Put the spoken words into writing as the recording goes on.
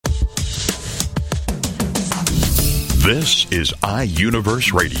This is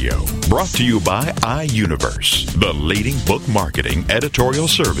iUniverse Radio, brought to you by iUniverse, the leading book marketing, editorial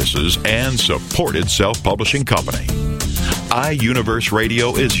services, and supported self-publishing company. iUniverse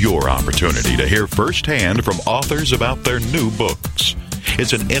Radio is your opportunity to hear firsthand from authors about their new books.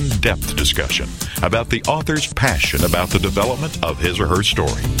 It's an in-depth discussion about the author's passion about the development of his or her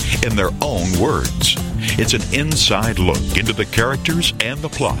story in their own words. It's an inside look into the characters and the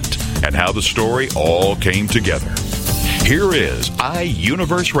plot and how the story all came together. Here is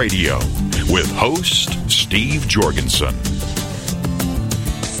iUniverse Radio with host Steve Jorgensen.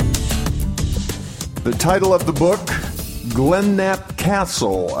 The title of the book, Glenapp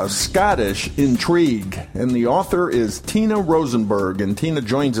Castle, A Scottish Intrigue. And the author is Tina Rosenberg. And Tina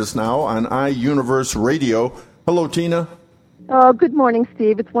joins us now on iUniverse Radio. Hello, Tina. Oh, good morning,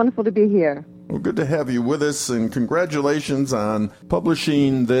 Steve. It's wonderful to be here. Well, good to have you with us, and congratulations on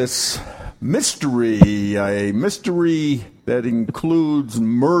publishing this mystery, a mystery that includes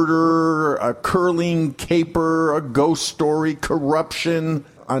murder, a curling caper, a ghost story, corruption.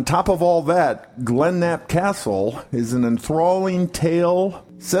 On top of all that, Glenapp Castle is an enthralling tale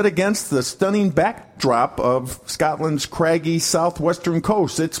set against the stunning backdrop of Scotland's craggy southwestern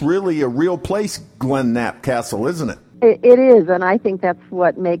coast. It's really a real place, Glenapp Castle, isn't it? It is, and I think that's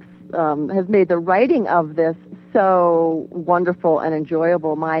what has made the writing of this so wonderful and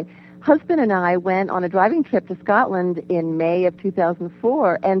enjoyable. My husband and I went on a driving trip to Scotland in May of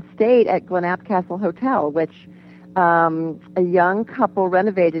 2004 and stayed at Glenapp Castle Hotel, which a young couple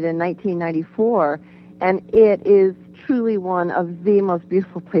renovated in 1994, and it is truly one of the most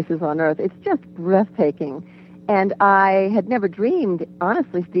beautiful places on earth. It's just breathtaking. And I had never dreamed,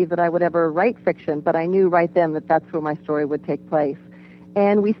 honestly, Steve, that I would ever write fiction, but I knew right then that that's where my story would take place.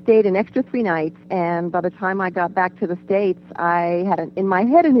 And we stayed an extra 3 nights, and by the time I got back to the States, I had, in my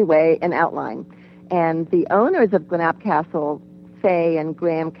head anyway, an outline. And the owners of Glenapp Castle, Faye and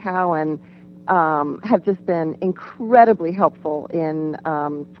Graham Cowan, have just been incredibly helpful in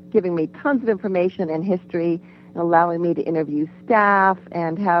giving me tons of information and history, and allowing me to interview staff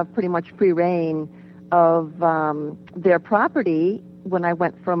and have pretty much free reign of their property when I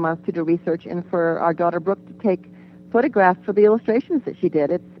went for a month to do research and for our daughter Brooke to take photographs for the illustrations that she did.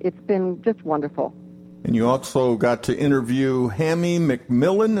 It's been just wonderful. And you also got to interview Hammy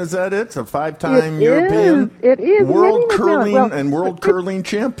McMillan, is that it? A 5-time European world curling and world curling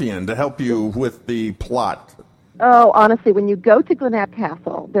champion to help you with the plot. Oh, honestly, when you go to Glenapp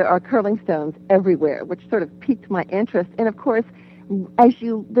Castle, there are curling stones everywhere, which sort of piqued my interest. And of course,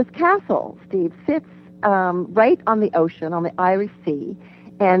 this castle, Steve, sits right on the ocean, on the Irish Sea,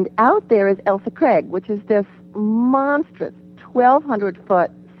 and out there is Elsa Craig, which is this monstrous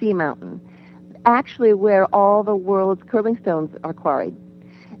 1,200-foot sea mountain, actually where all the world's curling stones are quarried.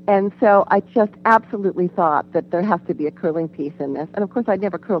 And so I just absolutely thought that there has to be a curling piece in this. And of course, I'd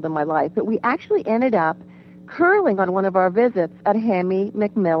never curled in my life, but we actually ended up curling on one of our visits at Hammy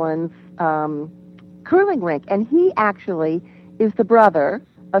McMillan's curling rink. And he actually is the brother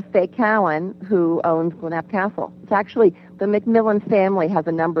of Faye Cowan, who owns Glenapp Castle. It's actually, the McMillan family has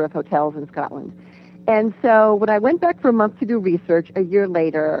a number of hotels in Scotland. And so when I went back for a month to do research, a year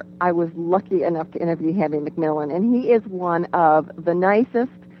later, I was lucky enough to interview Hammy McMillan. And he is one of the nicest,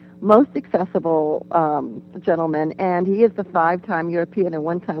 most accessible gentlemen. And he is the 5-time European and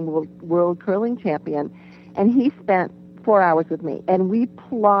 1-time world curling champion. And he spent 4 hours with me. And we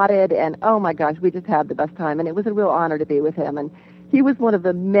plotted, and oh my gosh, we just had the best time. And it was a real honor to be with him. And he was one of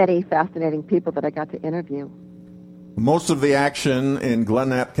the many fascinating people that I got to interview. Most of the action in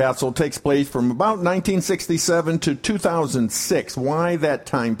Glenapp Castle takes place from about 1967 to 2006. Why that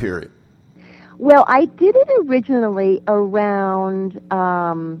time period? Well, I did it originally around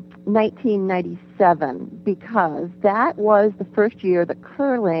 1997 because that was the first year that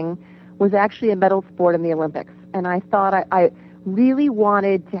curling was actually a medal sport in the Olympics. And I thought I really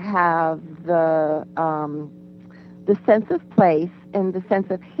wanted to have the sense of place and the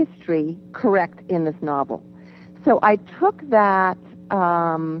sense of history correct in this novel. So I took that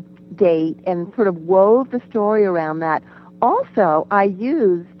date and sort of wove the story around that. Also, I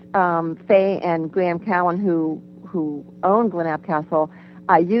used Faye and Graham Cowan, who own Glenapp Castle.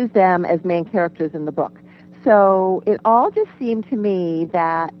 I used them as main characters in the book. So it all just seemed to me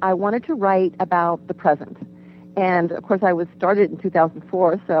that I wanted to write about the present. And, of course, I was started in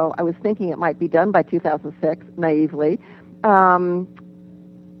 2004, so I was thinking it might be done by 2006, naively.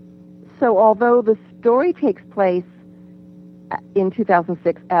 So although the story takes place in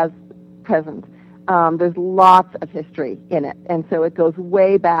 2006 as present, there's lots of history in it. And so it goes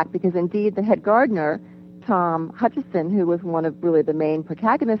way back because, indeed, the head gardener, Tom Hutchison, who was one of really the main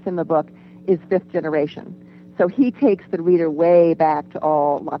protagonists in the book, is 5th generation. So he takes the reader way back to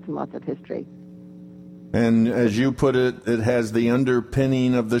lots and lots of history. And as you put it, it has the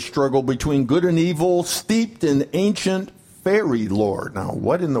underpinning of the struggle between good and evil, steeped in ancient fairy lore. Now,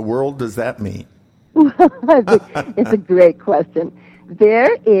 what in the world does that mean? It's a great question.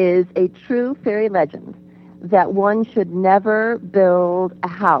 There is a true fairy legend that one should never build a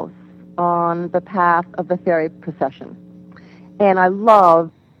house on the path of the fairy procession. And I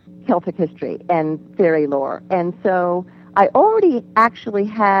love Celtic history and fairy lore. And so I already actually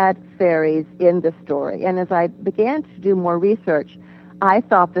had fairies in this story. And as I began to do more research, I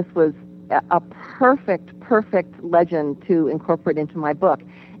thought this was a perfect legend to incorporate into my book.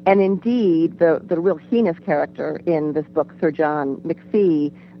 And indeed, the real heinous character in this book, Sir John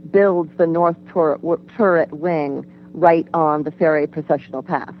McPhee, builds the north turret wing right on the fairy processional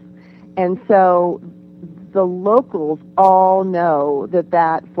path. And so the locals all know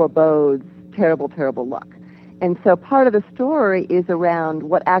that forebodes terrible, terrible luck. And so part of the story is around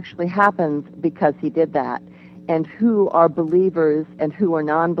what actually happens because he did that, and who are believers and who are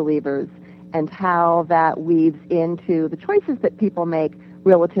non-believers, and how that weaves into the choices that people make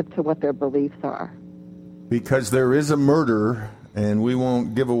relative to what their beliefs are. Because there is a murder, and we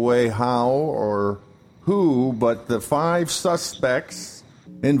won't give away how or who, but the 5 suspects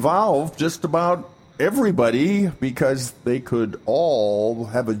involve just about everybody because they could all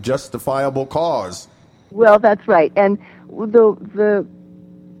have a justifiable cause. Well, that's right. And what's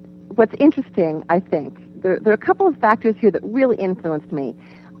interesting, I think, there are a couple of factors here that really influenced me.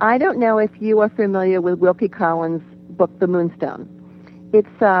 I don't know if you are familiar with Wilkie Collins' book, The Moonstone. It's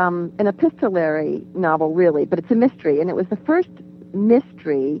an epistolary novel, really, but it's a mystery, and it was the first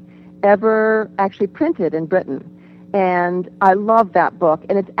mystery ever actually printed in Britain. And I love that book,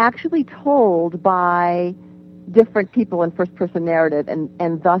 and it's actually told by different people in first-person narrative,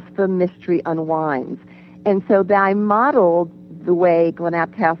 and thus the mystery unwinds. And so I modeled the way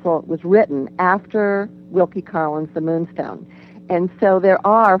Glenapp Castle was written after Wilkie Collins' The Moonstone. And so there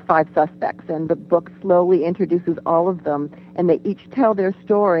are 5 suspects, and the book slowly introduces all of them, and they each tell their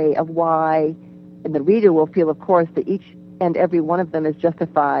story of why, and the reader will feel, of course, that each and every one of them is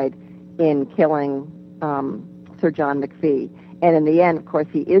justified in killing Sir John McPhee. And in the end, of course,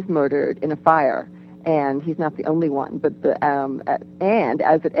 he is murdered in a fire, and he's not the only one. But and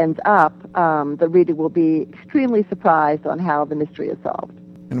as it ends up, the reader will be extremely surprised on how the mystery is solved.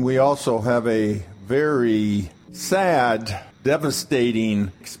 And we also have a very sad,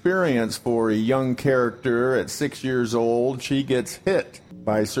 devastating experience for a young character at 6 years old. She gets hit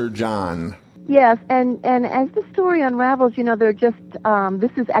by Sir John. Yes, and as the story unravels, they're just,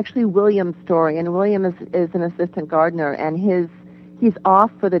 this is actually William's story, and William is an assistant gardener, and he's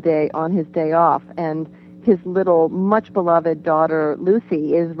off for the day on his day off, and his little, much beloved daughter,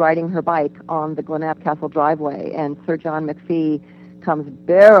 Lucy, is riding her bike on the Glenapp Castle driveway, and Sir John McPhee comes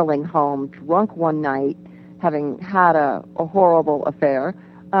barreling home drunk one night, having had a horrible affair,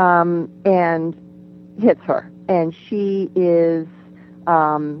 and hits her. And she is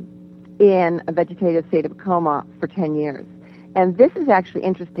in a vegetative state of coma for 10 years. And this is actually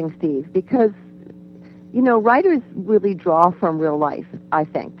interesting, Steve, because, writers really draw from real life, I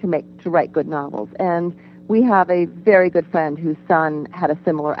think, to write good novels. And we have a very good friend whose son had a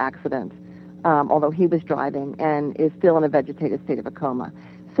similar accident, although he was driving, and is still in a vegetative state of a coma.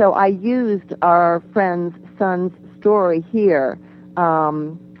 So I used our friend's son's story here,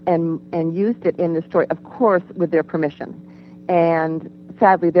 and used it in the story, of course, with their permission. And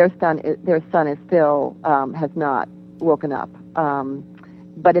sadly, their son is still has not woken up.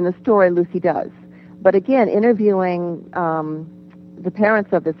 But in the story, Lucy does. But again, interviewing the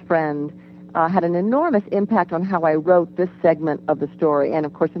parents of this friend had an enormous impact on how I wrote this segment of the story. And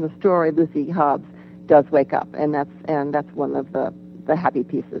of course, in the story, Lucy Hobbs does wake up, and that's one of the happy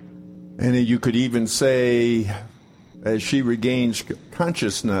pieces. And you could even say, as she regains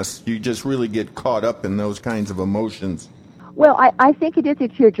consciousness, you just really get caught up in those kinds of emotions. Well, I think it is a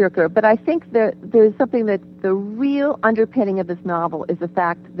tearjerker, but I think that there's something that the real underpinning of this novel is the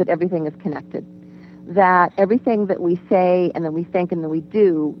fact that everything is connected, that everything that we say and that we think and that we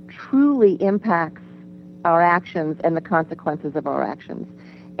do truly impacts our actions and the consequences of our actions.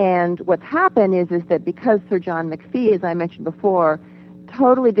 And what's happened is that because Sir John McPhee, as I mentioned before,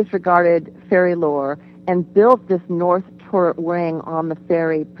 totally disregarded fairy lore and built this north turret wing on the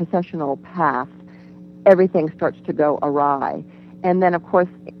fairy processional path, everything starts to go awry. And then, of course,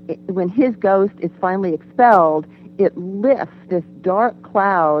 when his ghost is finally expelled, it lifts this dark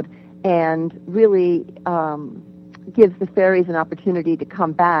cloud and really gives the fairies an opportunity to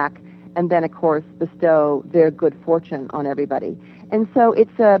come back and then, of course, bestow their good fortune on everybody. And so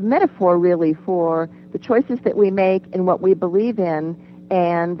it's a metaphor, really, for the choices that we make and what we believe in,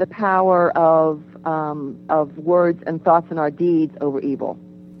 and the power of words and thoughts and our deeds over evil.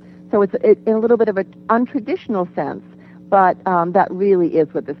 So it's in a little bit of an untraditional sense, but that really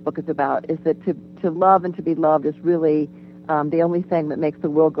is what this book is about, is that to love and to be loved is really the only thing that makes the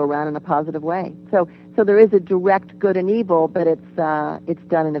world go round in a positive way. So there is a direct good and evil, but it's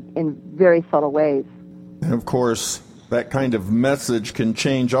done in very subtle ways. And of course, that kind of message can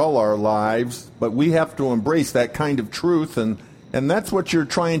change all our lives, but we have to embrace that kind of truth, and that's what you're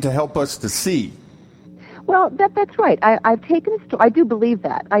trying to help us to see. Well, that's right. I've taken a story. I do believe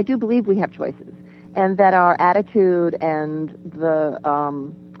that. I do believe we have choices, and that our attitude and the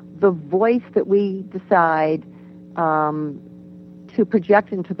voice that we decide to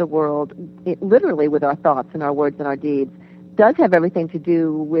project into the world, literally with our thoughts and our words and our deeds, does have everything to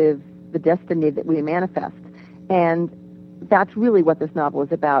do with the destiny that we manifest. And that's really what this novel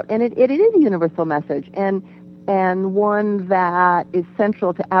is about. And it is a universal message, and one that is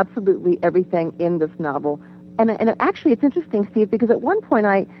central to absolutely everything in this novel. And actually, it's interesting, Steve, because at one point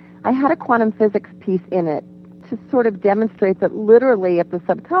I had a quantum physics piece in it to sort of demonstrate that literally at the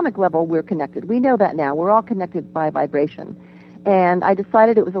subatomic level we're connected. We know that now. We're all connected by vibration. And I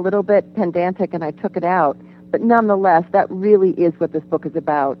decided it was a little bit pedantic, and I took it out. But nonetheless, that really is what this book is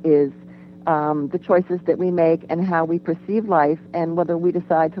about, is the choices that we make and how we perceive life, and whether we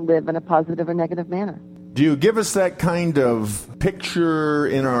decide to live in a positive or negative manner. Do you give us that kind of picture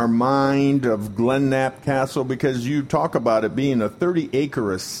in our mind of Glenapp Castle? Because you talk about it being a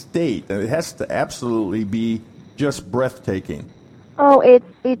 30-acre estate, and it has to absolutely be just breathtaking. Oh,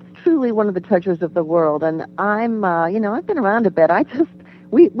 it's truly one of the treasures of the world, and I'm, I've been around a bit.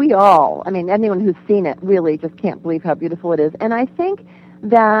 We all, anyone who's seen it really just can't believe how beautiful it is. And I think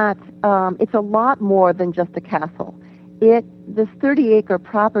that it's a lot more than just a castle. This 30-acre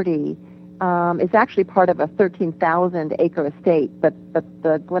property is actually part of a 13,000-acre estate, but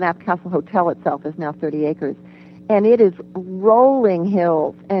the Glenapp Castle Hotel itself is now 30 acres. And it is rolling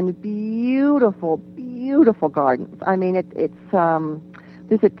hills and beautiful, beautiful gardens.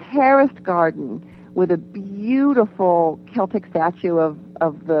 There's a terraced garden with a beautiful Celtic statue of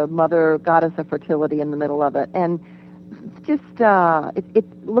the mother goddess of fertility in the middle of it. And just it's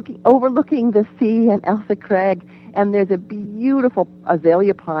overlooking the sea and Elsa Craig, and there's a beautiful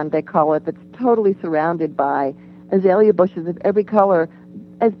azalea pond, they call it, that's totally surrounded by azalea bushes of every color,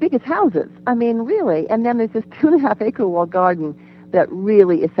 as big as houses. Really. And then there's this 2.5-acre wall garden that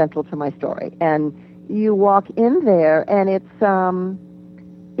really is central to my story. And you walk in there, and it's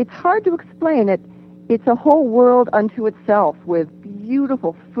hard to explain. It's a whole world unto itself, with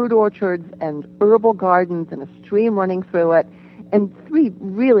beautiful fruit orchards and herbal gardens and a stream running through it, and 3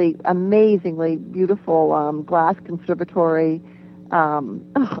 really amazingly beautiful glass conservatory. I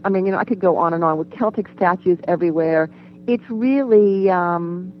could go on and on with Celtic statues everywhere. It's really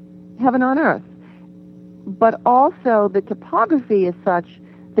heaven on earth. But also the topography is such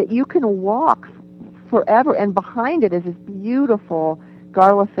that you can walk forever, and behind it is this beautiful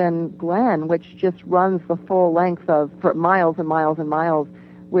Garlathan Glen, which just runs the full length for miles and miles and miles,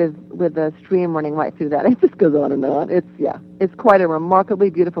 with a stream running right through that. It just goes on and on. It's quite a remarkably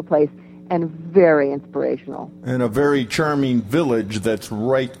beautiful place, and very inspirational. And a very charming village that's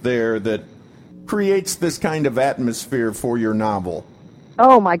right there that creates this kind of atmosphere for your novel.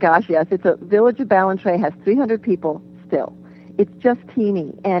 Oh my gosh, yes. It's a village of Ballantrae, has 300 people still. It's just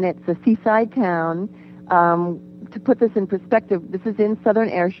teeny, and it's a seaside town. To put this in perspective, this is in southern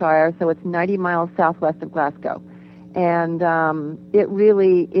Ayrshire, so it's 90 miles southwest of Glasgow. And it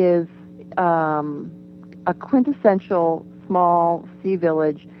really is a quintessential small sea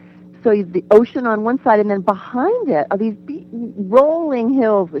village. So you have the ocean on one side, and then behind it are these rolling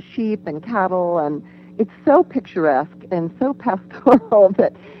hills with sheep and cattle, and it's so picturesque and so pastoral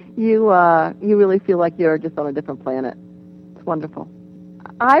that you really feel like you're just on a different planet. It's wonderful.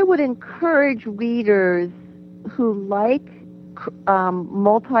 I would encourage readers who like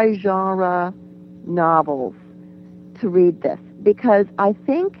multi-genre novels to read this, because I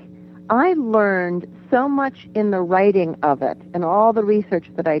think I learned so much in the writing of it and all the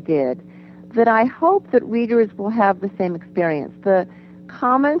research that I did that I hope that readers will have the same experience. The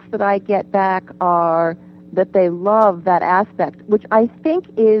comments that I get back are that they love that aspect, which I think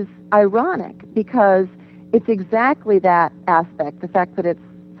is ironic, because it's exactly that aspect, the fact that it's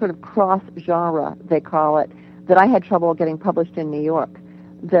sort of cross-genre, they call it, that I had trouble getting published in New York.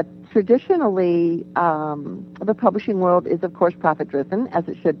 That traditionally, the publishing world is, of course, profit-driven, as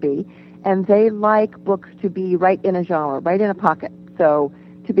it should be, and they like books to be right in a genre, right in a pocket. So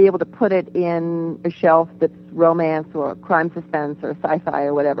to be able to put it in a shelf that's romance or crime suspense or sci-fi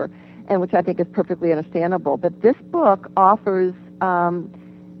or whatever, and which I think is perfectly understandable. But this book offers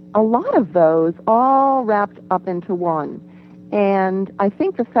a lot of those all wrapped up into one. And I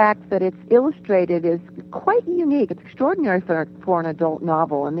think the fact that it's illustrated is quite unique. It's extraordinary for an adult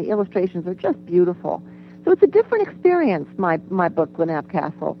novel, and the illustrations are just beautiful. So it's a different experience, my book, Glenapp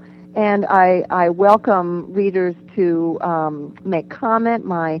Castle. And I welcome readers to make comment.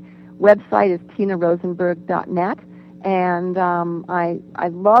 My website is tinarosenberg.net, and I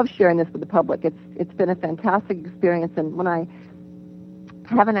love sharing this with the public. It's been a fantastic experience, and when I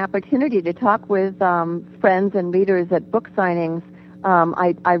have an opportunity to talk with friends and readers at book signings,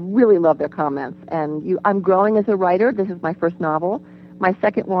 I really love their comments. And I'm growing as a writer. This is my first novel. My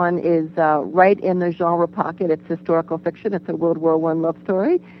second one is right in the genre pocket. It's historical fiction. It's a World War I love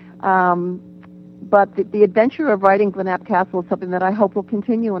story. But the adventure of writing Glenapp Castle is something that I hope will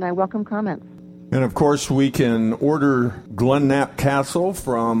continue, and I welcome comments. And, of course, we can order Glenapp Castle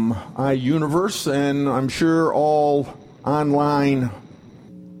from iUniverse, and I'm sure all online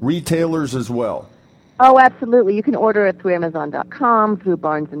retailers as well. Oh, absolutely. You can order it through Amazon.com, through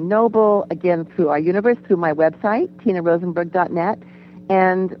Barnes & Noble, again, through iUniverse, through my website, tinarosenberg.net.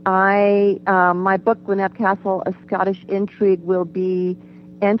 And my book, Glenapp Castle, A Scottish Intrigue, will be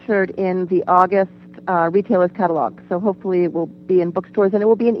entered in the August retailer's catalog. So hopefully it will be in bookstores, and it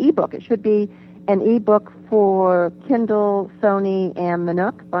will be an ebook. It should be an ebook for Kindle, Sony, and the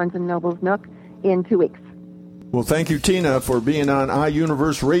Nook, Barnes & Noble's Nook, in 2 weeks. Well, thank you, Tina, for being on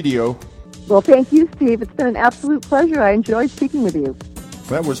iUniverse Radio. Well, thank you, Steve. It's been an absolute pleasure. I enjoyed speaking with you.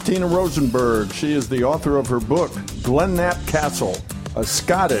 That was Tina Rosenberg. She is the author of her book, Glenapp Castle, A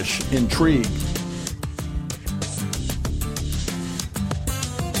Scottish Intrigue.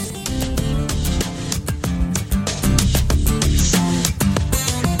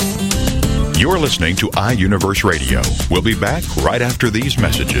 You're listening to iUniverse Radio. We'll be back right after these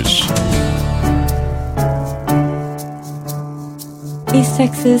messages. East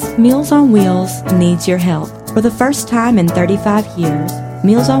Texas Meals on Wheels needs your help. For the first time in 35 years,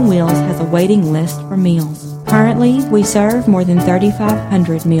 Meals on Wheels has a waiting list for meals. Currently, we serve more than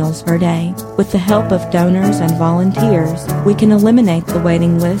 3,500 meals per day. With the help of donors and volunteers, we can eliminate the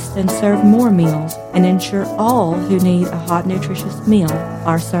waiting list and serve more meals and ensure all who need a hot, nutritious meal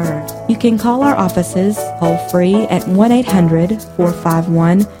are served. You can call our offices toll-free at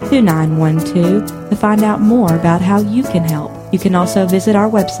 1-800-451-2912 to find out more about how you can help. You can also visit our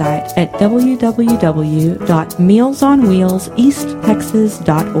website at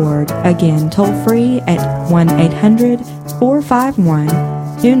www.mealsonwheelseasttexas.org. Again, toll-free at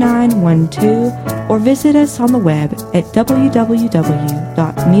 1-800-451-2912, or visit us on the web at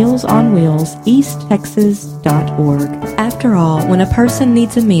www.mealsonwheelseasttexas.org. After all, when a person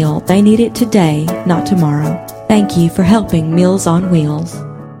needs a meal, they need it today, not tomorrow. Thank you for helping Meals on Wheels.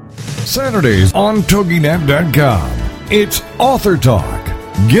 Saturdays on TogiNet.com. It's Author Talk.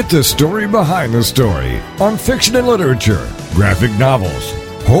 Get the story behind the story on fiction and literature, graphic novels,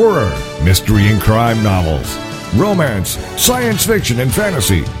 horror, mystery and crime novels, romance, science fiction and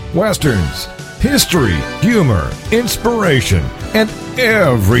fantasy, westerns, history, humor, inspiration, and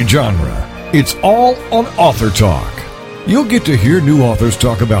every genre. It's all on Author Talk. You'll get to hear new authors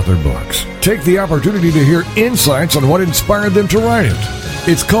talk about their books. Take the opportunity to hear insights on what inspired them to write it.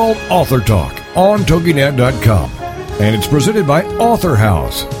 It's called Author Talk on TogiNet.com. And it's presented by Author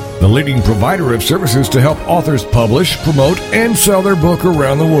House, the leading provider of services to help authors publish, promote, and sell their book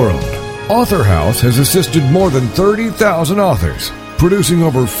around the world. Author House has assisted more than 30,000 authors, producing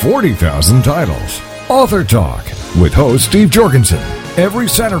over 40,000 titles. Author Talk with host Steve Jorgensen, every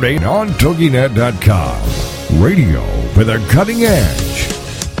Saturday on TogiNet.com. Radio with a cutting edge.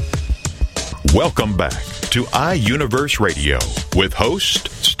 Welcome back to iUniverse Radio with host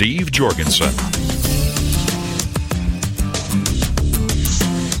Steve Jorgensen.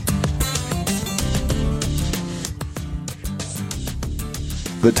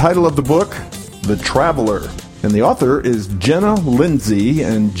 The title of the book, The Traveler, and the author is Jenna Lindsey,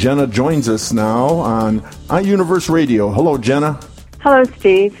 and Jenna joins us now on iUniverse Radio. Hello, Jenna. Hello,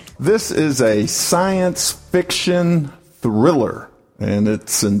 Steve. This is a science fiction thriller, and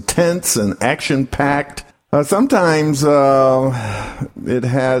it's intense and action-packed. Sometimes it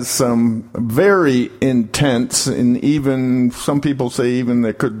has some very intense, and even some people say even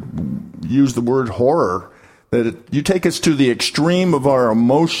that could use the word horror. That you take us to the extreme of our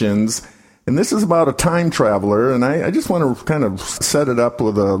emotions, and this is about a time traveler, and I just want to kind of set it up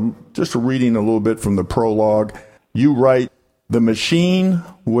with just reading a little bit from the prologue. You write, "The machine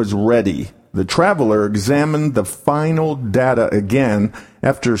was ready. the traveler examined the final data again.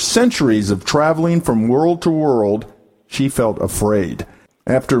 After centuries of traveling from world to world, she felt afraid.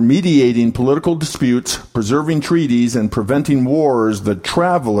 After mediating political disputes, preserving treaties, and preventing wars, the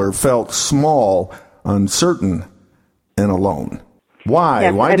traveler felt small, uncertain, and alone. Why?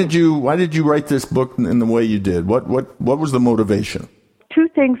 Yes, Why did you write this book in the way you did? What was the motivation? Two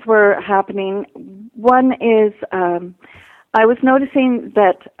things were happening. One is I was noticing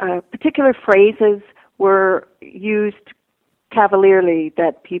that particular phrases were used cavalierly,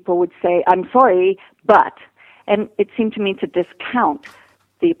 that people would say, "I'm sorry, but," and it seemed to me to discount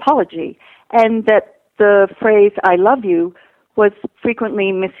the apology, and that the phrase "I love you" was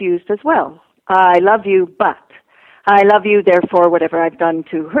frequently misused as well. I love you, but I love you, therefore whatever I've done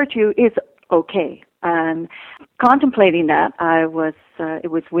to hurt you is okay. And contemplating that, it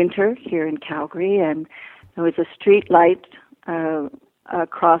was winter here in Calgary, and there was a street light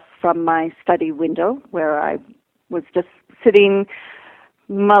across from my study window where I was just sitting,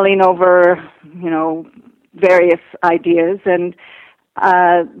 mulling over, various ideas, and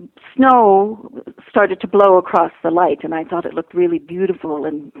snow started to blow across the light, and I thought it looked really beautiful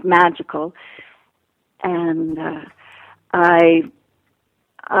and magical. And I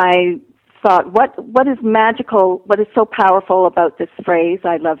thought, what is magical, what is so powerful about this phrase,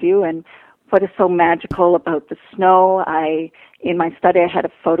 "I love you," and what is so magical about the snow? In my study, I had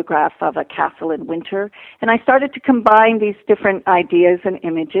a photograph of a castle in winter, and I started to combine these different ideas and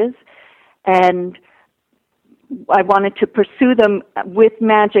images, and I wanted to pursue them with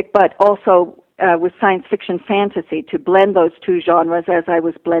magic, but also with science fiction fantasy, to blend those two genres as I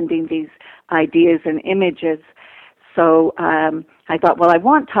was blending these ideas and images. So I thought, well, I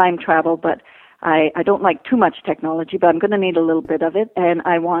want time travel, but I don't like too much technology, but I'm going to need a little bit of it, and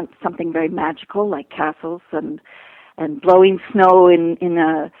I want something very magical, like castles and blowing snow in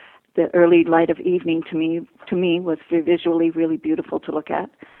the early light of evening. To me was visually really beautiful to look at.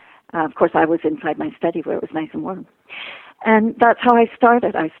 Of course, I was inside my study where it was nice and warm. And that's how I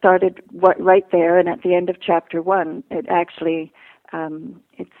started. I started right there, and at the end of chapter 1, it actually,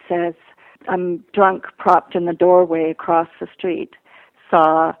 it says, "I'm drunk, propped in the doorway across the street,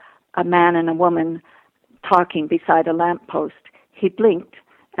 saw a man and a woman talking beside a lamppost. He blinked,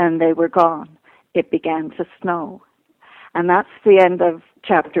 and they were gone. It began to snow." And that's the end of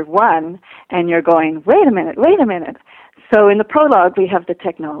chapter 1, and you're going, wait a minute. So in the prologue, we have the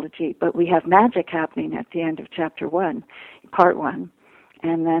technology, but we have magic happening at the end of chapter 1, part 1.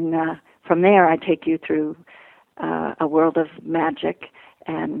 And then from there, I take you through a world of magic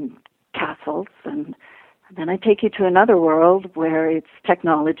and castles, and then I take you to another world where it's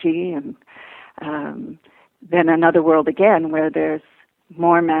technology, and then another world again where there's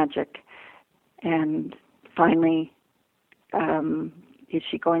more magic. And finally, is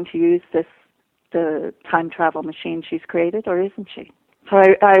she going to use the time travel machine she's created, or isn't she? So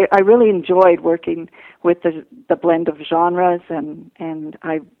I really enjoyed working with the blend of genres, and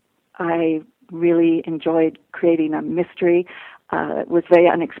I really enjoyed creating a mystery. It was very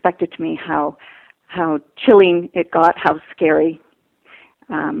unexpected to me how chilling it got, how scary.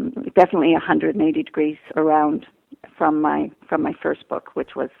 Definitely 180 degrees around from my first book,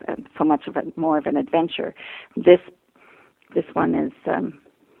 which was so much of more of an adventure. This one's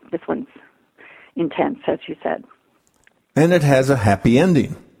intense, as you said. And it has a happy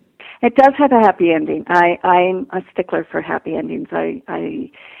ending. It does have a happy ending. I'm a stickler for happy endings.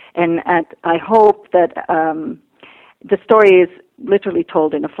 I hope that the story is literally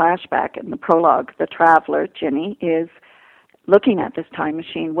told in a flashback. In the prologue, the traveler, Ginny, is looking at this time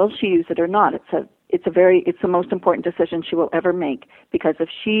machine. Will she use it or not? It's the most important decision she will ever make, because if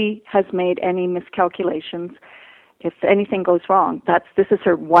she has made any miscalculations, if anything goes wrong, this is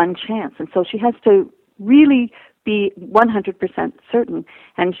her one chance, and so she has to really be 100% certain,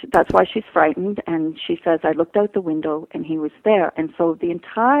 and that's why she's frightened, and she says, "I looked out the window and he was there." And so the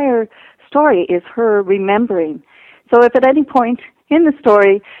entire story is her remembering. So if at any point in the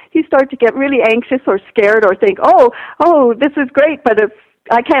story you start to get really anxious or scared or think, oh, this is great, but if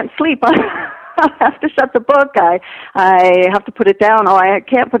I can't sleep, I have to shut the book, I have to put it down, I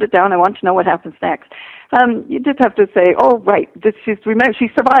can't put it down, I want to know what happens next. You just have to say, oh, right, she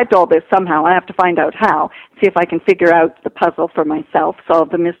survived all this somehow. I have to find out how, see if I can figure out the puzzle for myself,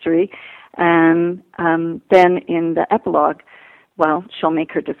 solve the mystery. And then in the epilogue, well, she'll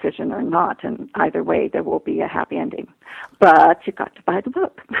make her decision or not, and either way there will be a happy ending. But you've got to buy the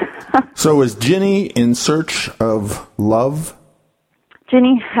book. So is Ginny in search of love?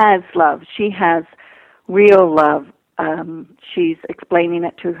 Ginny has love. She has real love. She's explaining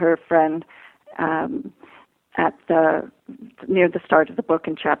it to her friend. near the start of the book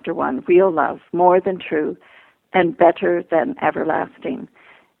in chapter 1, real love, more than true and better than everlasting.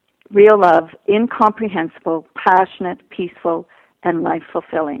 Real love, incomprehensible, passionate, peaceful, and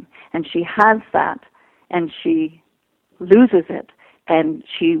life-fulfilling. And she has that, and she loses it, and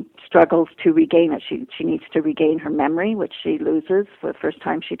she struggles to regain it. She needs to regain her memory, which she loses for the first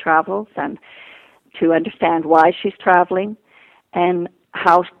time she travels, and to understand why she's traveling, and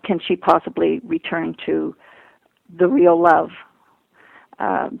how can she possibly return to the real love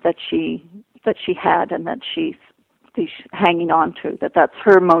that she had and that she's hanging on to, that's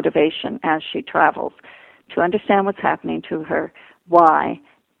her motivation as she travels, to understand what's happening to her, why,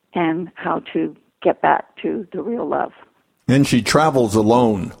 and how to get back to the real love. And she travels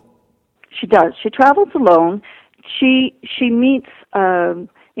alone. She does. She travels alone. She meets,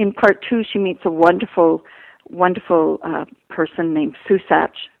 in part 2, she meets a wonderful person named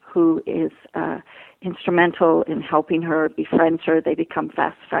Susach, who is instrumental in helping her, befriends her. They become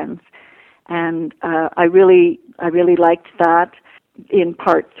fast friends. And I really liked that. In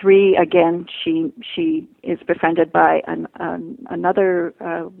part 3, again, she is befriended by another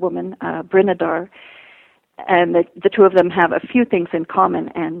woman, Brinadar, and the two of them have a few things in common.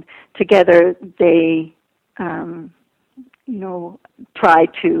 And together they, try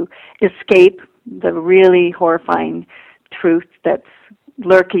to escape the really horrifying truth that's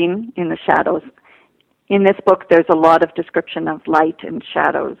lurking in the shadows. In this book, there's a lot of description of light and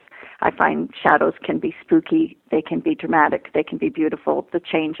shadows. I find shadows can be spooky, they can be dramatic, they can be beautiful. The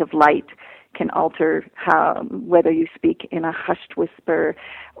change of light can alter whether you speak in a hushed whisper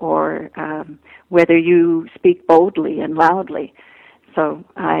or whether you speak boldly and loudly. So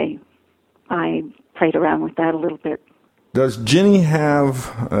I played around with that a little bit. Does Ginny have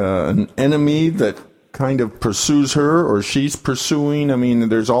an enemy that kind of pursues her, or she's pursuing? I mean,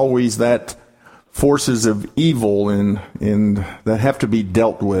 there's always that forces of evil in that have to be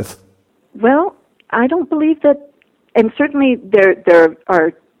dealt with. Well, I don't believe that, and certainly there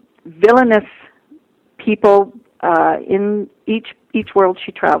are villainous people in each world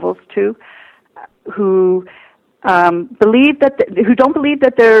she travels to who don't believe that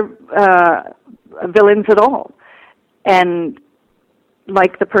they're villains at all, and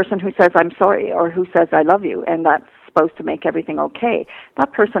like the person who says I'm sorry or who says I love you, and that's supposed to make everything okay.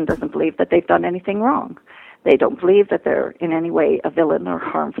 That person doesn't believe that they've done anything wrong. They don't believe that they're in any way a villain or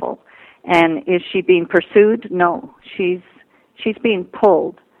harmful. And is she being pursued? No, she's being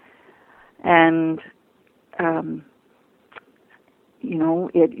pulled. And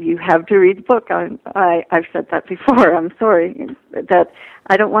you have to read the book. I've said that before. I'm sorry that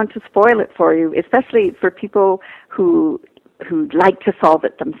I don't want to spoil it for you, especially for people who like to solve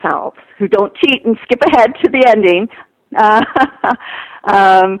it themselves, who don't cheat and skip ahead to the ending.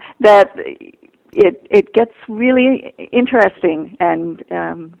 That it gets really interesting, and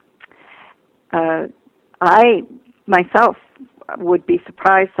I myself would be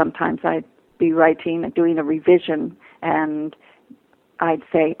surprised sometimes. I'd be writing and doing a revision, and I'd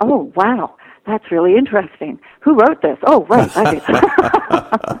say, "Oh, wow, that's really interesting. Who wrote this? Oh, right."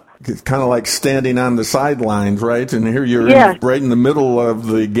 It's kind of like standing on the sidelines, right? And here you're right in the middle of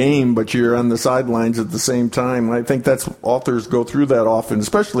the game, but you're on the sidelines at the same time. I think authors go through that often,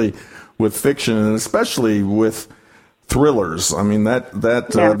 especially with fiction and especially with thrillers. I mean,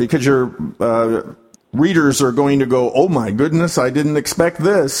 because your readers are going to go, "Oh my goodness, I didn't expect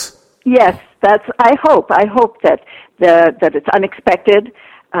this." Yes, I hope that it's unexpected,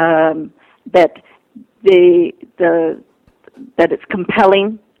 that it's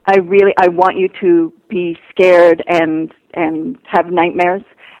compelling. I want you to be scared and have nightmares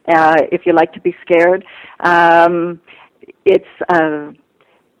if you like to be scared. It's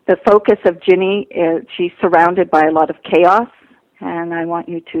the focus of Ginny. She's surrounded by a lot of chaos, and I want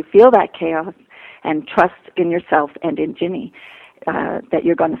you to feel that chaos and trust in yourself and in Ginny that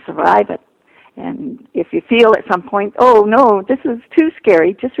you're going to survive it. And if you feel at some point, oh no, this is too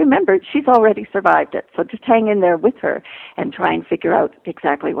scary, just remember she's already survived it. So just hang in there with her and try and figure out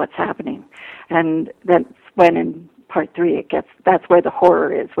exactly what's happening. And that's when in part 3 that's where the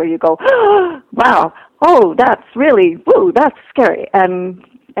horror is, where you go, oh, wow, oh, that's really, woo, that's scary. And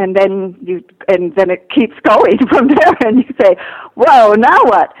then it keeps going from there, and you say, whoa, now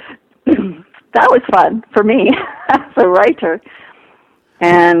what? That was fun for me as a writer.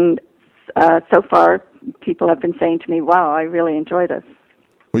 And so far, people have been saying to me, wow, I really enjoy this.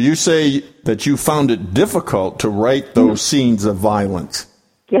 Well, you say that you found it difficult to write those scenes of violence.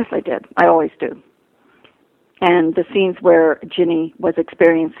 Yes, I did. I always do. And the scenes where Ginny was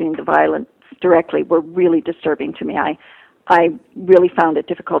experiencing the violence directly were really disturbing to me. I really found it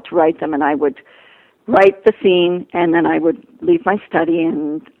difficult to write them, and I would write the scene, and then I would leave my study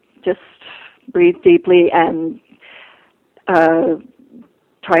and just breathe deeply and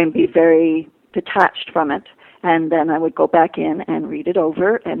try and be very detached from it. And then I would go back in and read it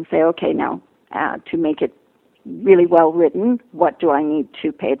over and say, okay, now to make it really well written, what do I need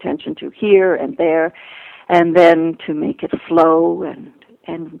to pay attention to here and there? And then to make it flow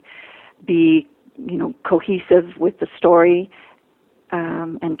and be, cohesive with the story,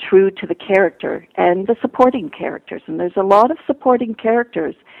 and true to the character and the supporting characters. And there's a lot of supporting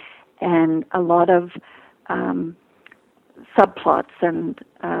characters and a lot of subplots, and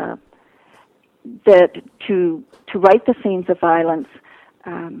that to write the scenes of violence,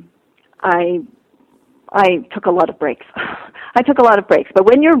 I took a lot of breaks. I took a lot of breaks. But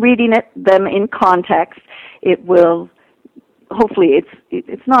when you're reading them in context, it will, hopefully,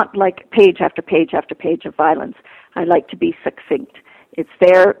 it's not like page after page after page of violence. I like to be succinct. It's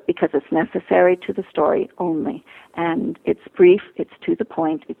there because it's necessary to the story only. And it's brief, it's to the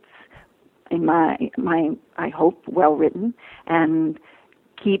point, it's, in my I hope, well written, and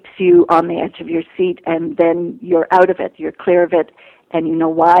keeps you on the edge of your seat, and then you're out of it, you're clear of it, and you know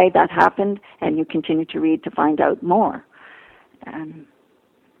why that happened, and you continue to read to find out more.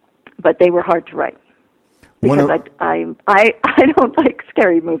 But they were hard to write. Because I don't like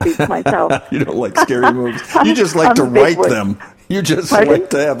scary movies myself. You don't like scary movies. You just like to write them. You just like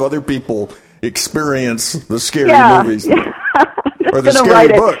to have other people experience the scary movies. Yeah. Or the scary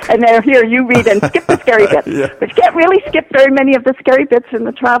book. And then here you read and skip the scary bits. Yeah. But you can't really skip very many of the scary bits in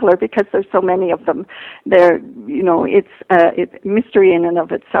The Traveler because there's so many of them. It's mystery in and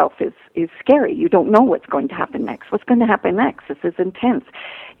of itself is scary. You don't know what's going to happen next. What's going to happen next? This is intense.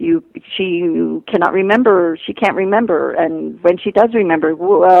 She cannot remember. She can't remember. And when she does remember,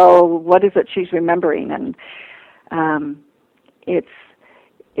 well, what is it she's remembering? And it's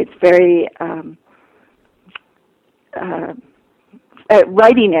very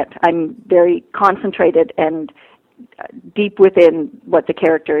writing it. I'm very concentrated and deep within what the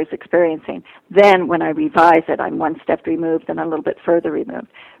character is experiencing. Then when I revise it, I'm one step removed and a little bit further removed.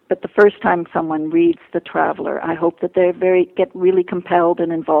 But the first time someone reads The Traveler, I hope that they get really compelled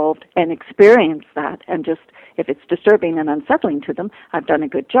and involved and experience that. And just, if it's disturbing and unsettling to them, I've done a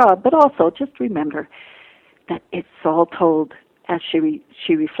good job. But also just remember that it's all told as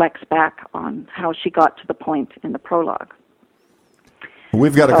she reflects back on how she got to the point in the prologue.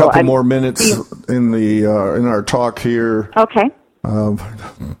 We've got a couple more minutes in our talk here. Okay.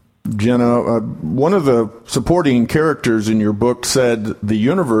 Jenna, one of the supporting characters in your book said the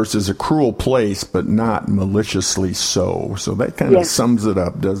universe is a cruel place, but not maliciously so. So that kind of sums it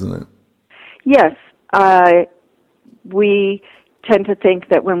up, doesn't it? Yes. We tend to think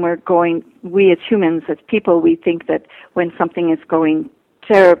that when we as humans, as people, we think that when something is going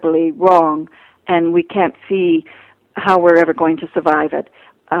terribly wrong and we can't see how we're ever going to survive it,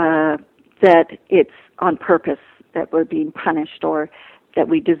 that it's on purpose, that we're being punished, or that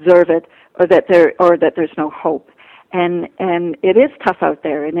we deserve it, or that there's no hope. And it is tough out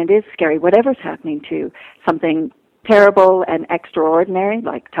there, and it is scary. Whatever's happening to something terrible and extraordinary,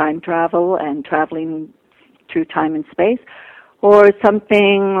 like time travel and traveling through time and space, or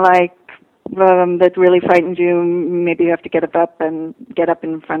something like that really frightens you. Maybe you have to get up in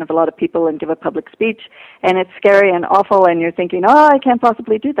front of a lot of people and give a public speech, and it's scary and awful, and you're thinking, I can't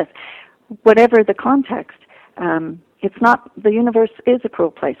possibly do this. Whatever the context, it's not, the universe is a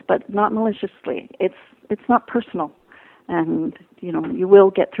cruel place, but not maliciously. It's not personal, and you will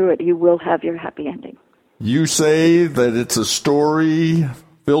get through it. You will have your happy ending. You say that it's a story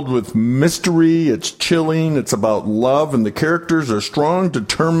filled with mystery, it's chilling, it's about love, and the characters are strong,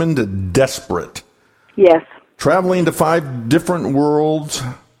 determined, and desperate. Yes. Traveling to 5 different worlds,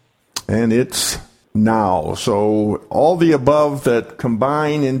 and it's now. So all the above that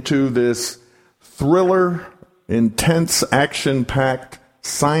combine into this thriller, intense, action-packed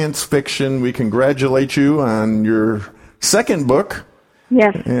science fiction. We congratulate you on your second book.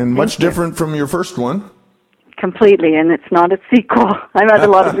 Yes. And much different from your first one. Completely, and it's not a sequel. I've had a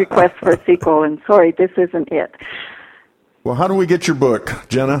lot of requests for a sequel, and sorry, this isn't it. Well, how do we get your book,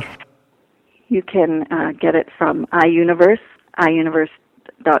 Jenna? You can get it from iUniverse,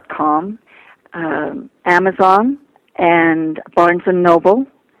 iUniverse.com, Amazon, and Barnes & Noble,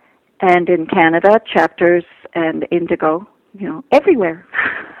 and in Canada, Chapters and Indigo, everywhere.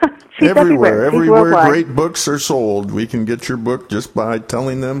 Everywhere great books are sold. We can get your book just by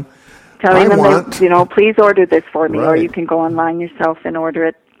telling them that, please order this for me, right. Or you can go online yourself and order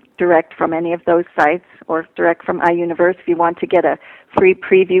it direct from any of those sites, or direct from iUniverse. If you want to get a free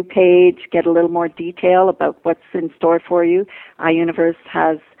preview page, get a little more detail about what's in store for you, iUniverse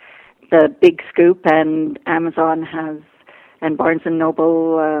has the Big Scoop and Amazon has, and Barnes &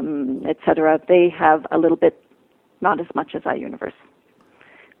 Noble, etc., they have a little bit, not as much as iUniverse,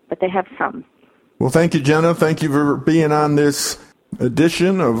 but they have some. Well, thank you, Jenna. Thank you for being on this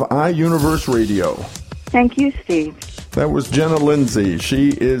edition of iUniverse Radio. Thank you, Steve. That was Jenna Lindsey. She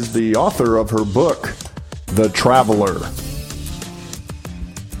is the author of her book, The Traveler.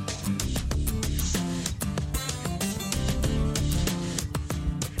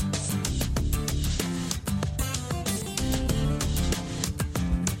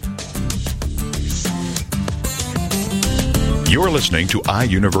 You're listening to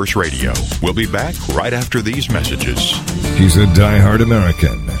iUniverse Radio. We'll be back right after these messages. He's a diehard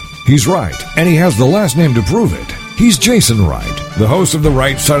American. He's right, and he has the last name to prove it. He's Jason Wright, the host of The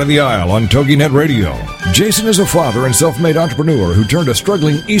Right Side of the Aisle on TogiNet Radio. Jason is a father and self-made entrepreneur who turned a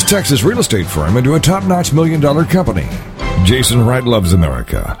struggling East Texas real estate firm into a top-notch $1 million company. Jason Wright loves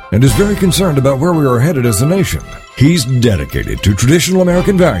America and is very concerned about where we are headed as a nation. He's dedicated to traditional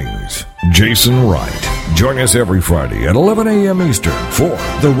American values. Jason Wright. Join us every Friday at 11 a.m. Eastern for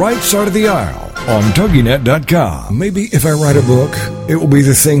The Right Side of the Aisle on TogiNet.com. Maybe if I write a book, it will be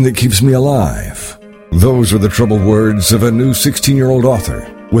the thing that keeps me alive. Those are the troubled words of a new 16-year-old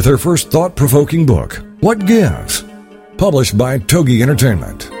author with her first thought-provoking book, What Gives? Published by Togi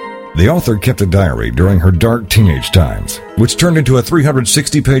Entertainment. The author kept a diary during her dark teenage times, which turned into a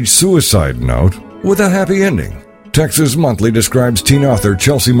 360-page suicide note with a happy ending. Texas Monthly describes teen author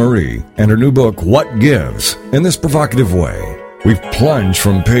Chelsea Marie and her new book, What Gives, in this provocative way. We've plunged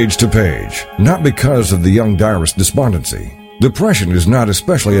from page to page, not because of the young diarist's despondency. Depression is not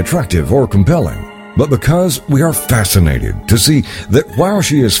especially attractive or compelling, but because we are fascinated to see that while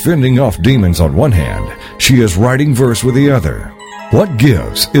she is fending off demons on one hand, she is writing verse with the other. What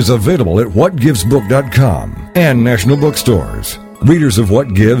Gives is available at whatgivesbook.com and national bookstores. Readers of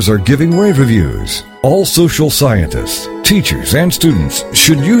What Gives are giving rave reviews. All social scientists, teachers, and students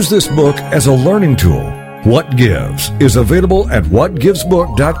should use this book as a learning tool. What Gives is available at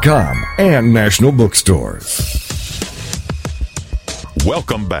whatgivesbook.com and national bookstores.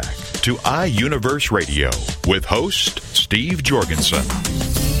 Welcome back to iUniverse Radio with host Steve Jorgensen.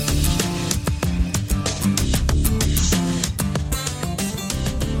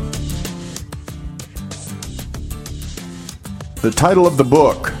 The title of the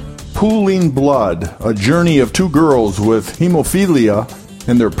book, Pooling Blood, a journey of two girls with hemophilia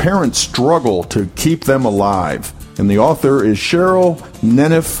and their parents' struggle to keep them alive. And the author is Cheryl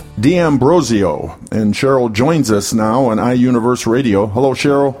Nineff D'Ambrosio. And Cheryl joins us now on iUniverse Radio. Hello,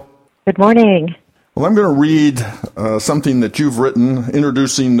 Cheryl. Good morning. Well, I'm going to read something that you've written,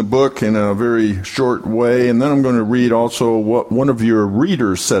 introducing the book in a very short way, and then I'm going to read also what one of your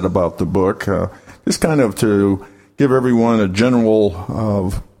readers said about the book, just kind of to give everyone a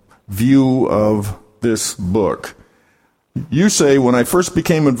general view of this book. You say, when I first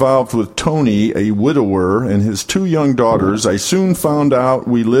became involved with Tony, a widower, and his two young daughters, I soon found out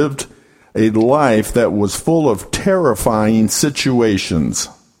we lived a life that was full of terrifying situations.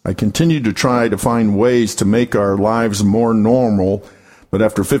 I continued to try to find ways to make our lives more normal, but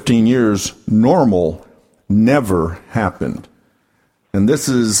after 15 years, normal never happened. And this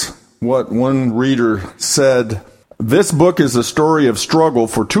is what one reader said. This book is a story of struggle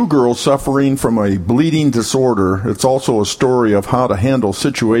for two girls suffering from a bleeding disorder. It's also a story of how to handle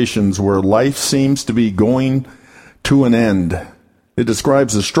situations where life seems to be going to an end. It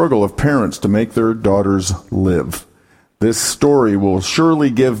describes the struggle of parents to make their daughters live. This story will surely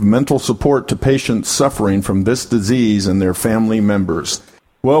give mental support to patients suffering from this disease and their family members.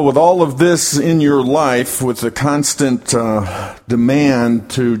 Well, with all of this in your life, with the constant demand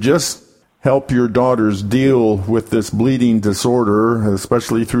to just help your daughters deal with this bleeding disorder,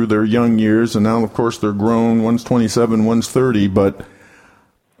 especially through their young years, and now, of course, they're grown. One's 27, one's 30, but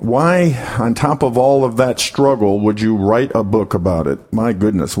why, on top of all of that struggle, would you write a book about it? My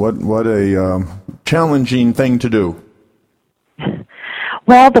goodness, what a challenging thing to do.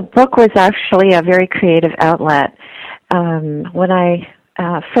 Well, the book was actually a very creative outlet. When I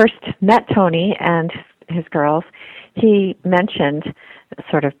first met Tony and his girls, he mentioned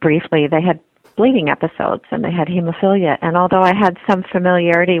sort of briefly they had bleeding episodes and they had hemophilia. And although I had some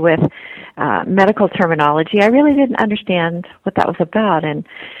familiarity with medical terminology, I really didn't understand what that was about. And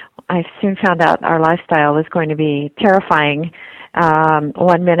I soon found out our lifestyle was going to be terrifying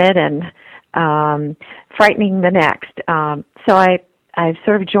one minute and frightening the next. So I've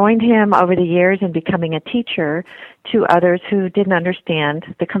sort of joined him over the years in becoming a teacher to others who didn't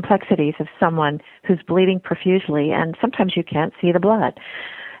understand the complexities of someone who's bleeding profusely, and sometimes you can't see the blood.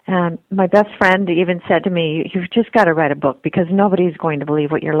 And my best friend even said to me, you've just got to write a book because nobody's going to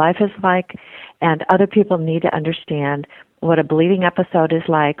believe what your life is like, and other people need to understand what a bleeding episode is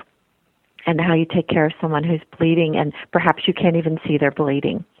like and how you take care of someone who's bleeding, and perhaps you can't even see they're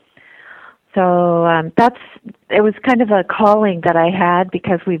bleeding. So it was kind of a calling that I had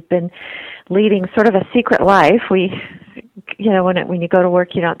because we've been leading sort of a secret life. We, when you go to work,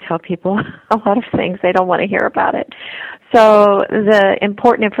 you don't tell people a lot of things. They don't want to hear about it. So the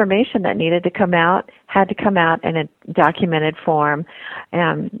important information that needed to come out had to come out in a documented form,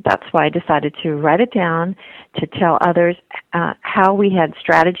 and that's why I decided to write it down to tell others how we had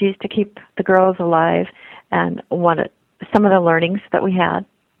strategies to keep the girls alive and some of the learnings that we had.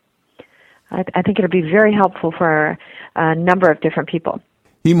 I think it'll be very helpful for a number of different people.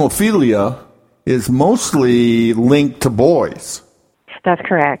 Hemophilia is mostly linked to boys. That's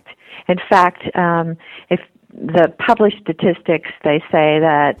correct. In fact, if the published statistics, they say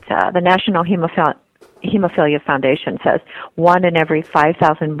that the National Hemophilia Foundation says 1 in every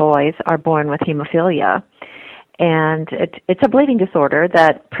 5,000 boys are born with hemophilia. And it's a bleeding disorder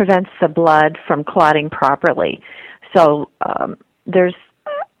that prevents the blood from clotting properly. So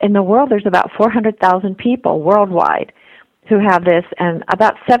in the world, there's about 400,000 people worldwide who have this, and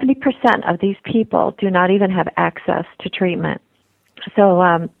about 70% of these people do not even have access to treatment. So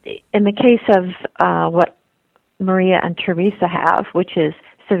in the case of what Maria and Teresa have, which is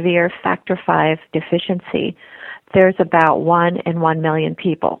severe factor V deficiency, there's about 1 in 1 million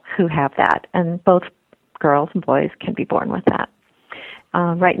people who have that, and both girls and boys can be born with that.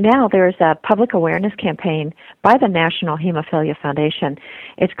 Right now, there's a public awareness campaign by the National Hemophilia Foundation.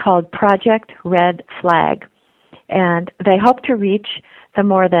 It's called Project Red Flag, and they hope to reach the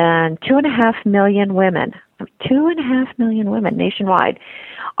more than 2.5 million women. 2.5 million women nationwide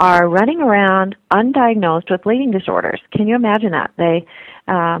are running around undiagnosed with bleeding disorders. Can you imagine that?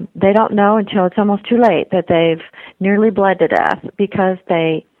 They don't know until it's almost too late that they've nearly bled to death because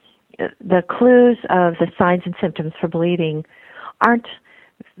the clues of the signs and symptoms for bleeding aren't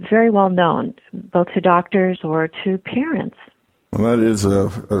very well known, both to doctors or to parents. Well, that is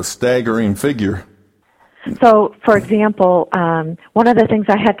a staggering figure. So, for example, one of the things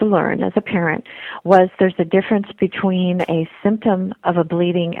I had to learn as a parent was there's a difference between a symptom of a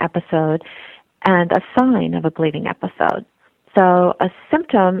bleeding episode and a sign of a bleeding episode. So a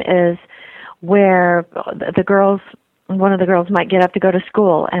symptom is where one of the girls might get up to go to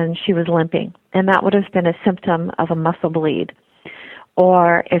school and she was limping, and that would have been a symptom of a muscle bleed.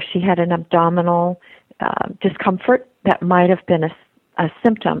 Or if she had an abdominal discomfort, that might have been a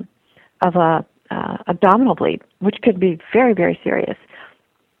symptom of a abdominal bleed, which could be very, very serious.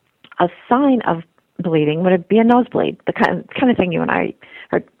 A sign of bleeding would be a nosebleed, the kind of thing you and I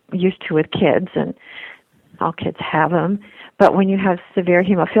are used to with kids, and all kids have them. But when you have severe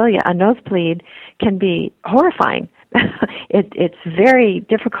hemophilia, a nosebleed can be horrifying. It's very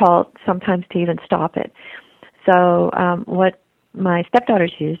difficult sometimes to even stop it. So what my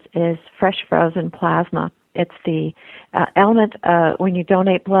stepdaughters use is fresh frozen plasma. It's the element when you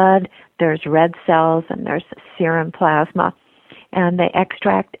donate blood, there's red cells and there's serum plasma, and they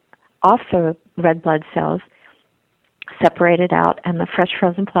extract off the red blood cells, separate it out, and the fresh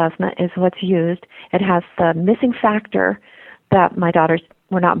frozen plasma is what's used. It has the missing factor that my daughters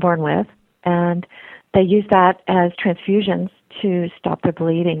were not born with, and they use that as transfusions to stop their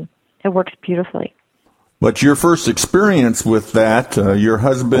bleeding. It works beautifully. But your first experience with that, your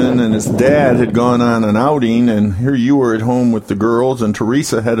husband and his dad had gone on an outing, and here you were at home with the girls, and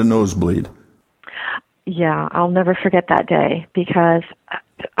Teresa had a nosebleed. Yeah, I'll never forget that day because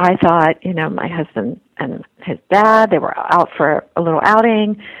I thought, my husband and his dad, they were out for a little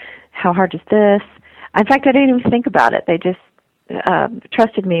outing. How hard is this? In fact, I didn't even think about it. They just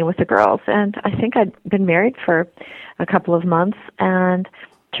trusted me with the girls, and I think I'd been married for a couple of months, and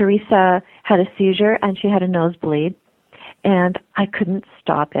Teresa had a seizure and she had a nosebleed, and I couldn't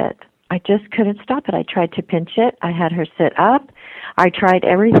stop it. I just couldn't stop it. I tried to pinch it. I had her sit up. I tried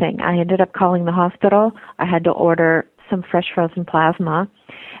everything. I ended up calling the hospital. I had to order some fresh frozen plasma,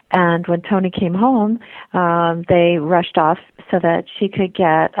 and when Tony came home, they rushed off so that she could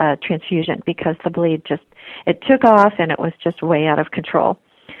get a transfusion because the bleed it took off and it was just way out of control.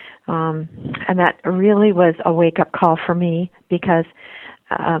 And that really was a wake-up call for me because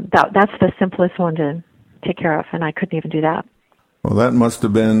that's the simplest one to take care of, and I couldn't even do that. Well, that must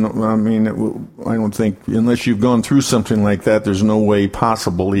have been, I don't think, unless you've gone through something like that, there's no way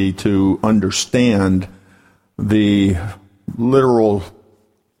possibly to understand the literal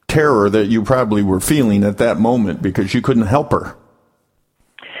terror that you probably were feeling at that moment because you couldn't help her.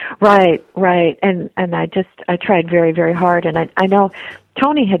 Right. And I tried very, very hard. And I know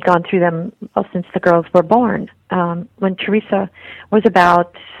Tony had gone through them since the girls were born. When Teresa was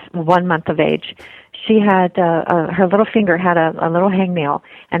about 1 month of age, she had, her little finger had a little hangnail,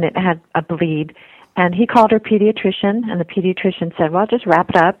 and it had a bleed. And he called her pediatrician, and the pediatrician said, well, just wrap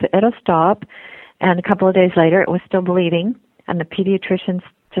it up. It'll stop. And a couple of days later, it was still bleeding. And the pediatrician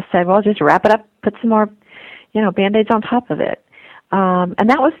just said, well, just wrap it up, put some more, Band-Aids on top of it. And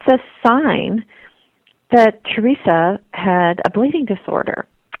that was the sign that Teresa had a bleeding disorder.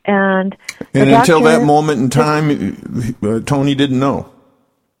 And until that moment in time, Tony didn't know.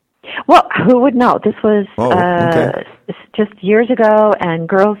 Well, who would know? This was just years ago, and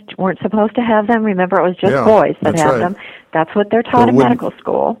girls weren't supposed to have them. Remember, it was just boys that had them. That's what they're taught in medical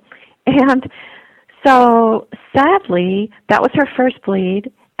school. And so, sadly, that was her first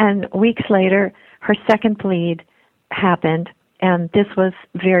bleed, and weeks later, her second bleed happened, and this was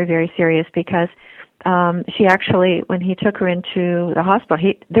very, very serious because she actually, when he took her into the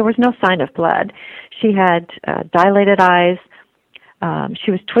hospital, there was no sign of blood. She had dilated eyes. She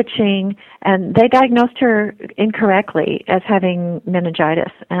was twitching, and they diagnosed her incorrectly as having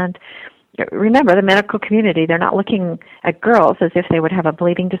meningitis. And remember, the medical community, they're not looking at girls as if they would have a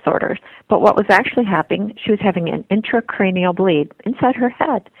bleeding disorder. But what was actually happening, she was having an intracranial bleed inside her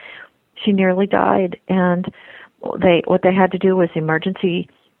head. She nearly died, and what they had to do was emergency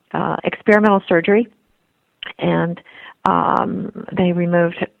experimental surgery, and they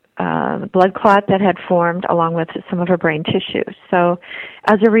removed blood clot that had formed along with some of her brain tissue. So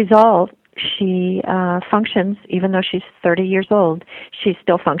as a result, she functions, even though she's 30 years old, she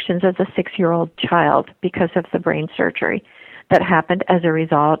still functions as a 6-year-old child because of the brain surgery that happened as a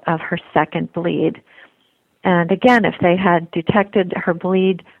result of her second bleed. And again, if they had detected her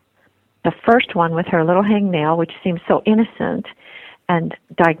bleed, the first one with her little hangnail, which seems so innocent, and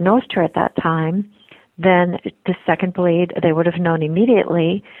diagnosed her at that time, then the second bleed, they would have known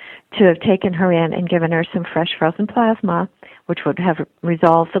immediately to have taken her in and given her some fresh frozen plasma, which would have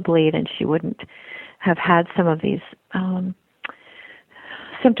resolved the bleed, and she wouldn't have had some of these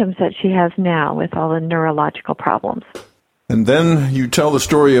symptoms that she has now with all the neurological problems. And then you tell the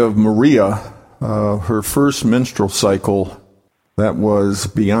story of Maria, her first menstrual cycle that was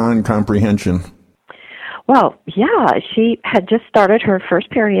beyond comprehension. Well, yeah, she had just started her first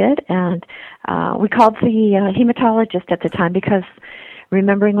period, and we called the hematologist at the time because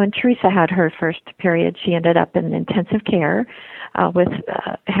remembering when Teresa had her first period, she ended up in intensive care with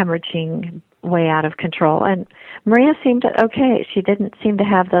hemorrhaging way out of control. And Maria seemed okay. She didn't seem to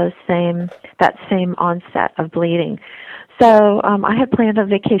have that same onset of bleeding. So I had planned a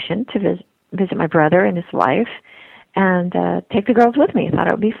vacation to visit my brother and his wife and take the girls with me. I thought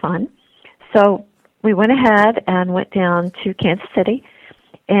it would be fun. So we went ahead and went down to Kansas City,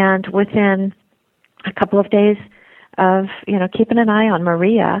 and within a couple of days of keeping an eye on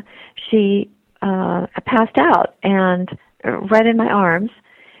Maria, she passed out and right in my arms.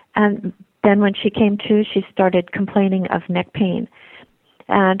 And then when she came to, she started complaining of neck pain.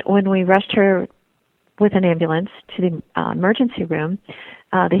 And when we rushed her with an ambulance to the emergency room,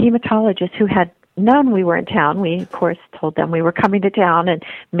 the hematologist, who had known we were in town, we of course told them we were coming to town and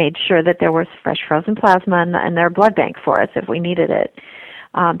made sure that there was fresh frozen plasma in their blood bank for us if we needed it.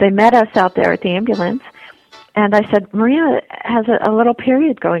 They met us out there at the ambulance, and I said, Maria has a little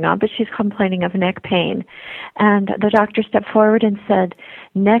period going on, but she's complaining of neck pain. And the doctor stepped forward and said,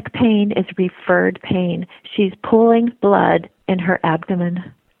 neck pain is referred pain. She's pooling blood in her abdomen.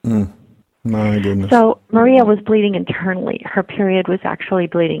 My goodness. So Maria was bleeding internally. Her period was actually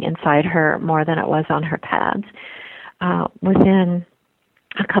bleeding inside her more than it was on her pads. Within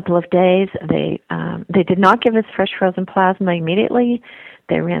a couple of days, they did not give us fresh frozen plasma immediately.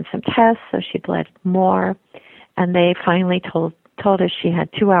 They ran some tests, so she bled more, and they finally told us she had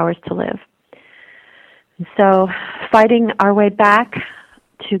 2 hours to live. And so fighting our way back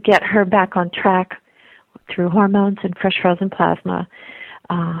to get her back on track through hormones and fresh frozen plasma,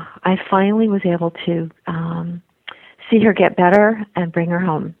 I finally was able to see her get better and bring her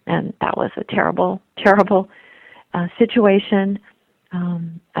home. And that was a terrible, terrible situation.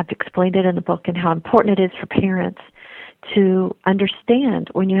 I've explained it in the book and how important it is for parents to understand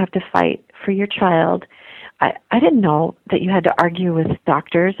when you have to fight for your child. I didn't know that you had to argue with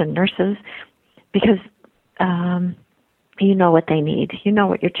doctors and nurses because you know what they need. You know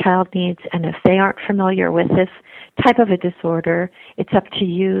what your child needs, and if they aren't familiar with this type of a disorder, it's up to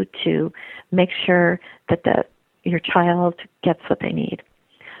you to make sure that your child gets what they need.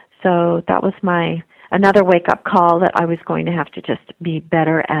 So that was another wake-up call that I was going to have to just be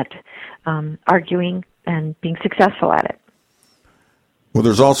better at arguing and being successful at it. Well,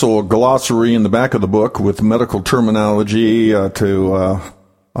 there's also a glossary in the back of the book with medical terminology to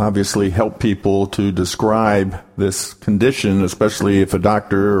obviously help people to describe this condition, especially if a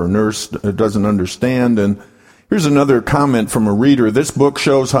doctor or nurse doesn't understand. And here's another comment from a reader. This book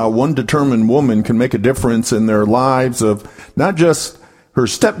shows how one determined woman can make a difference in their lives of not just her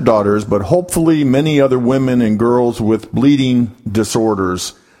stepdaughters, but hopefully many other women and girls with bleeding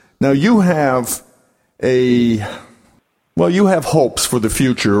disorders. Now, you have hopes for the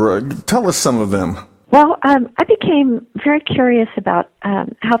future. Tell us some of them. Well, I became very curious about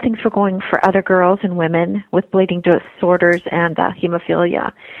how things were going for other girls and women with bleeding disorders and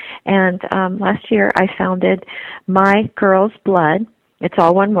hemophilia. And last year I founded My Girl's Blood. It's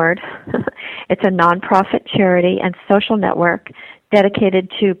all one word. It's a nonprofit charity and social network dedicated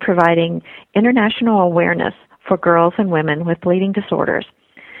to providing international awareness for girls and women with bleeding disorders.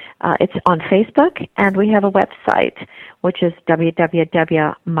 It's on Facebook, and we have a website, which is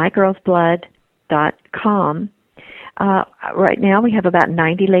www.mygirlsblood.com. Right now we have about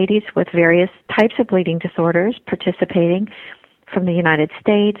 90 ladies with various types of bleeding disorders participating from the United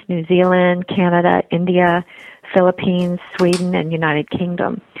States, New Zealand, Canada, India, Philippines, Sweden, and United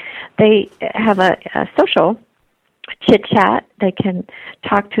Kingdom. They have a social chit-chat. They can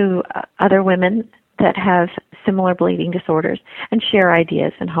talk to other women that have similar bleeding disorders and share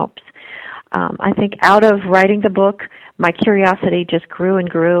ideas and hopes. I think out of writing the book, my curiosity just grew and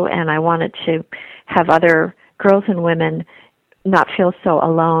grew, and I wanted to have other girls and women not feel so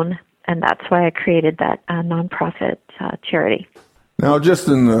alone, and that's why I created that nonprofit charity. Now,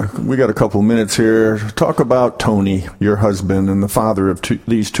 we got a couple minutes here. Talk about Tony, your husband, and the father of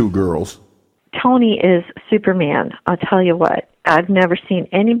these two girls. Tony is Superman. I'll tell you what. I've never seen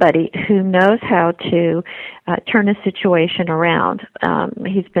anybody who knows how to turn a situation around.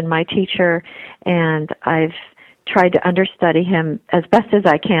 He's been my teacher, and I've tried to understudy him as best as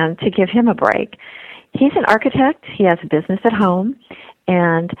I can to give him a break. He's an architect. He has a business at home,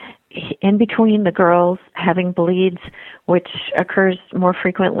 and in between the girls having bleeds, which occurs more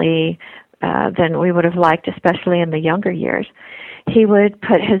frequently than we would have liked, especially in the younger years, he would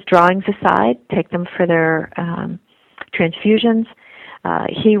put his drawings aside, take them for their transfusions.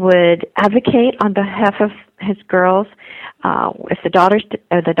 He would advocate on behalf of his girls. If the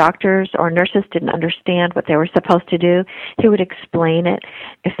doctors or nurses didn't understand what they were supposed to do, he would explain it.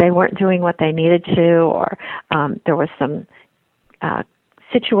 If they weren't doing what they needed to, or there was some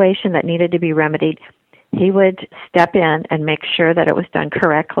situation that needed to be remedied, he would step in and make sure that it was done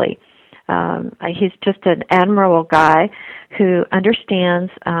correctly. He's just an admirable guy who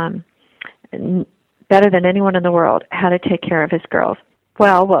understands better than anyone in the world how to take care of his girls.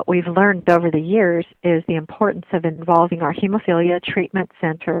 Well, what we've learned over the years is the importance of involving our hemophilia treatment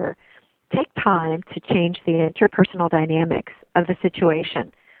center. Take time to change the interpersonal dynamics of the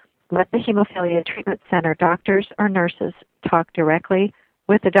situation. Let the hemophilia treatment center doctors or nurses talk directly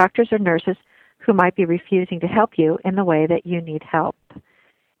with the doctors or nurses who might be refusing to help you in the way that you need help.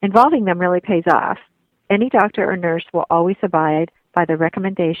 Involving them really pays off. Any doctor or nurse will always abide by the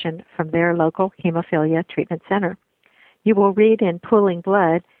recommendation from their local hemophilia treatment center. You will read in Pooling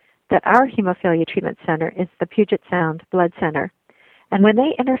Blood that our hemophilia treatment center is the Puget Sound Blood Center. And when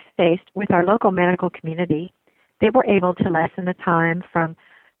they interfaced with our local medical community, they were able to lessen the time from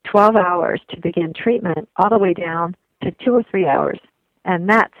 12 hours to begin treatment all the way down to 2 or 3 hours. And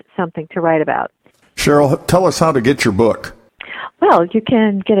that's something to write about. Cheryl, tell us how to get your book. Well, you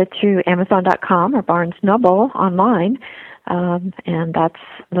can get it through Amazon.com or Barnes Noble online, and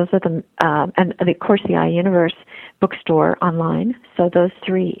those are the and of course the iUniverse bookstore online. So those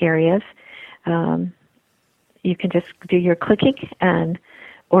three areas, you can just do your clicking and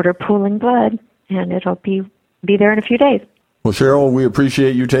order Pooling Blood, and it'll be there in a few days. Well, Cheryl, we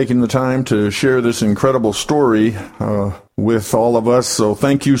appreciate you taking the time to share this incredible story with all of us. So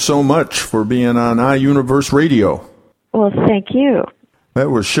thank you so much for being on iUniverse Radio. Well, thank you. That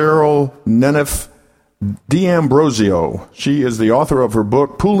was Cheryl Nineff D'Ambrosio. She is the author of her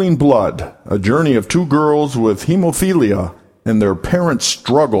book, Pooling Blood, a journey of two girls with hemophilia and their parents'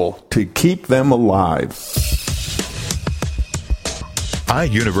 struggle to keep them alive.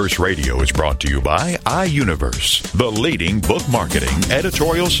 iUniverse Radio is brought to you by iUniverse, the leading book marketing,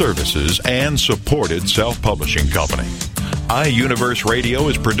 editorial services, and supported self-publishing company. iUniverse Radio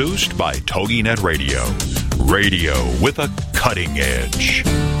is produced by TogiNet Radio. Radio with a cutting edge.